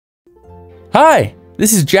Hi,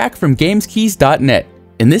 this is Jack from GamesKeys.net.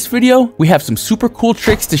 In this video, we have some super cool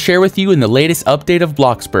tricks to share with you in the latest update of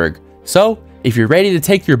Bloxburg. So, if you're ready to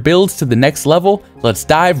take your builds to the next level, let's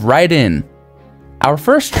dive right in. Our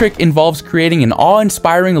first trick involves creating an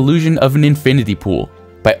awe-inspiring illusion of an infinity pool.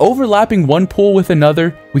 By overlapping one pool with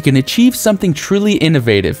another, we can achieve something truly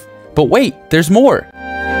innovative. But wait, there's more!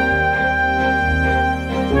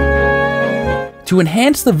 To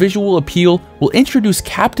enhance the visual appeal, we'll introduce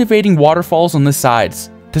captivating waterfalls on the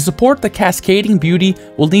sides. To support the cascading beauty,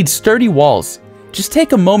 we'll need sturdy walls. Just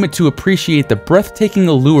take a moment to appreciate the breathtaking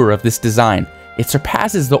allure of this design. It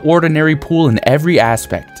surpasses the ordinary pool in every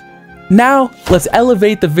aspect. Now, let's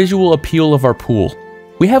elevate the visual appeal of our pool.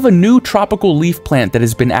 We have a new tropical leaf plant that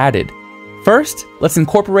has been added. First, let's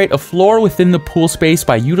incorporate a floor within the pool space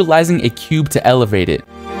by utilizing a cube to elevate it.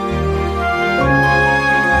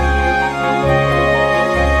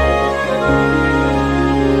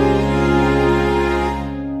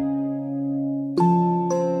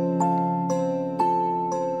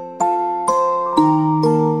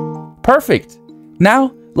 Perfect!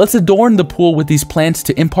 Now, let's adorn the pool with these plants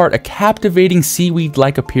to impart a captivating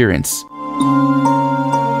seaweed-like appearance.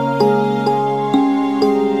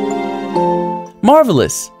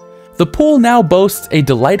 Marvelous! The pool now boasts a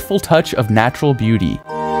delightful touch of natural beauty.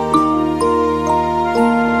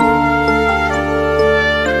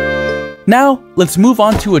 Now, let's move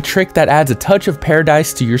on to a trick that adds a touch of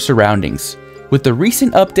paradise to your surroundings. With the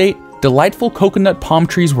recent update, delightful coconut palm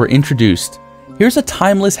trees were introduced. Here's a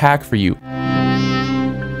timeless hack for you.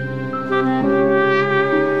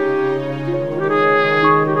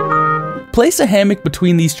 Place a hammock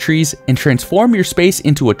between these trees and transform your space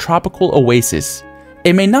into a tropical oasis.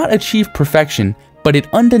 It may not achieve perfection, but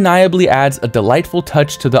it undeniably adds a delightful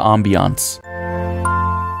touch to the ambiance.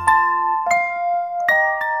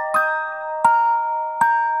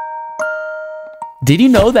 Did you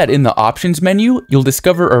know that in the options menu, you'll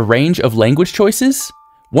discover a range of language choices?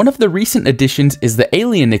 One of the recent additions is the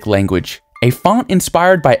Alienic Language, a font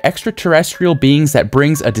inspired by extraterrestrial beings that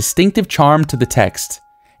brings a distinctive charm to the text.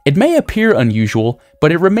 It may appear unusual,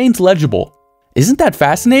 but it remains legible. Isn't that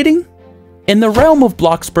fascinating? In the realm of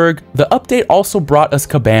Bloxburg, the update also brought us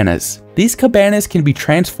cabanas. These cabanas can be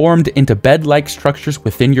transformed into bed-like structures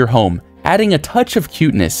within your home, adding a touch of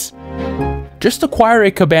cuteness. Just acquire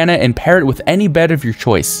a cabana and pair it with any bed of your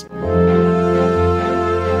choice.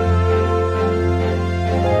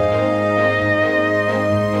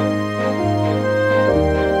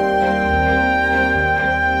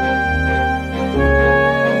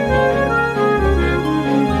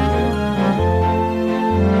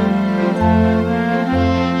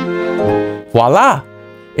 Voila!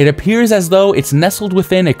 It appears as though it's nestled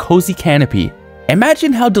within a cozy canopy.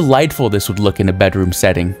 Imagine how delightful this would look in a bedroom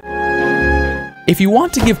setting. If you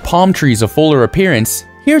want to give palm trees a fuller appearance,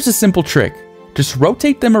 here's a simple trick. Just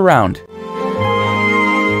rotate them around.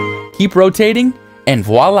 Keep rotating, and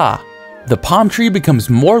voila! The palm tree becomes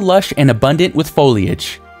more lush and abundant with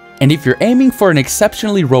foliage. And if you're aiming for an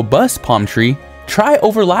exceptionally robust palm tree, try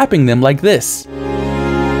overlapping them like this.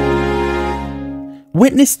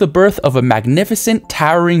 Witness the birth of a magnificent,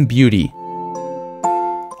 towering beauty.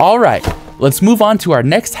 Alright, let's move on to our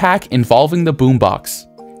next hack involving the boombox.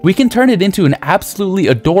 We can turn it into an absolutely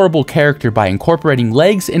adorable character by incorporating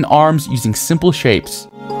legs and arms using simple shapes.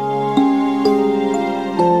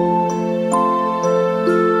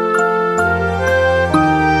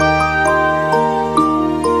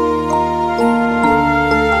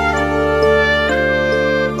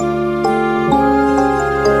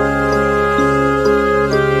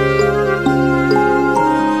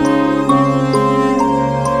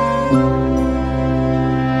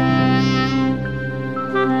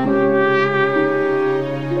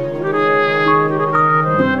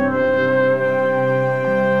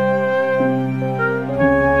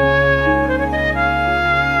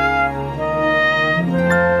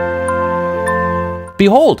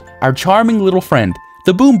 Behold, our charming little friend,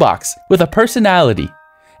 the boombox, with a personality.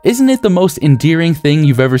 Isn't it the most endearing thing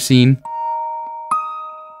you've ever seen?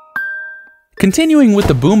 Continuing with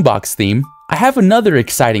the boombox theme, I have another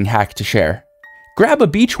exciting hack to share. Grab a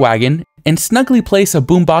beach wagon and snugly place a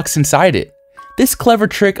boombox inside it. This clever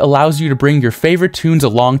trick allows you to bring your favorite tunes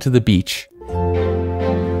along to the beach.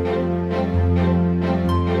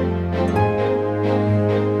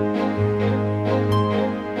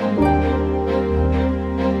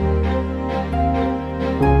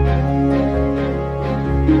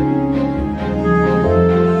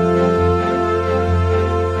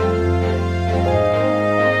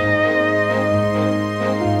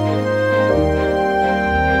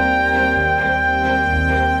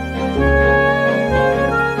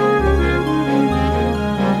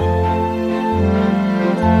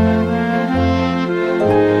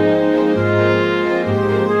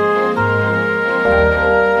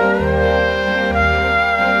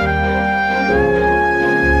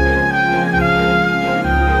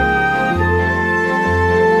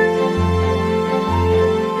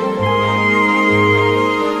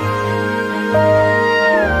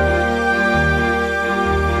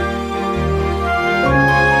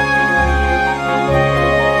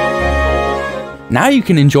 Now you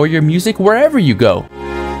can enjoy your music wherever you go.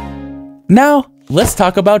 Now, let's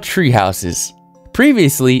talk about treehouses.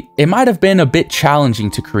 Previously, it might have been a bit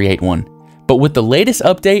challenging to create one, but with the latest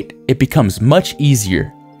update, it becomes much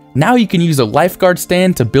easier. Now you can use a lifeguard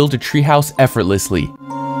stand to build a treehouse effortlessly.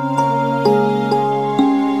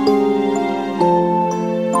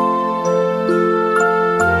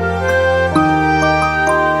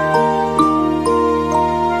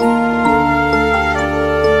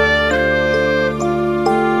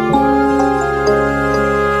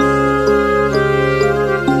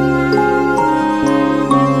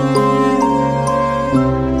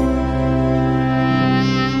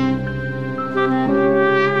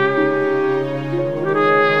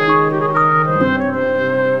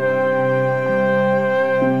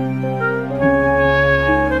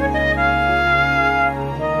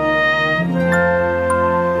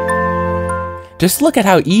 Just look at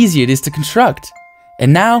how easy it is to construct.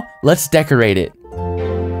 And now, let's decorate it.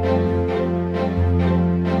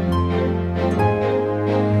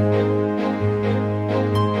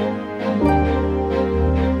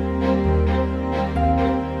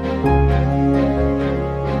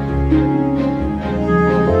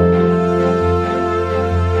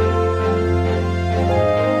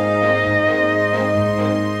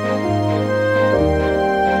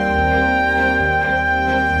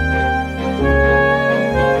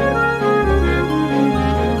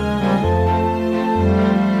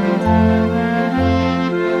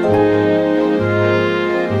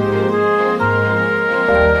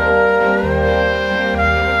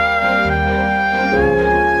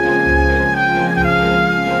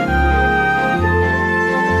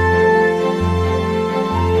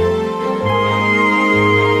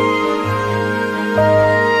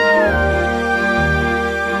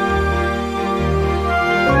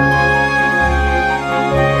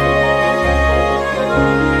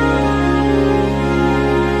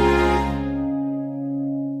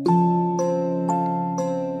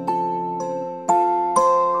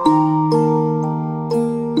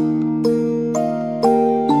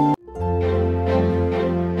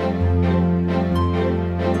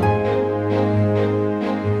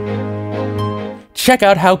 Check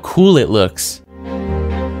out how cool it looks.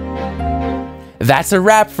 That's a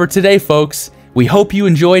wrap for today, folks. We hope you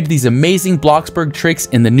enjoyed these amazing Bloxburg tricks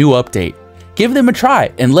in the new update. Give them a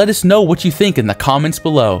try and let us know what you think in the comments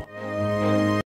below.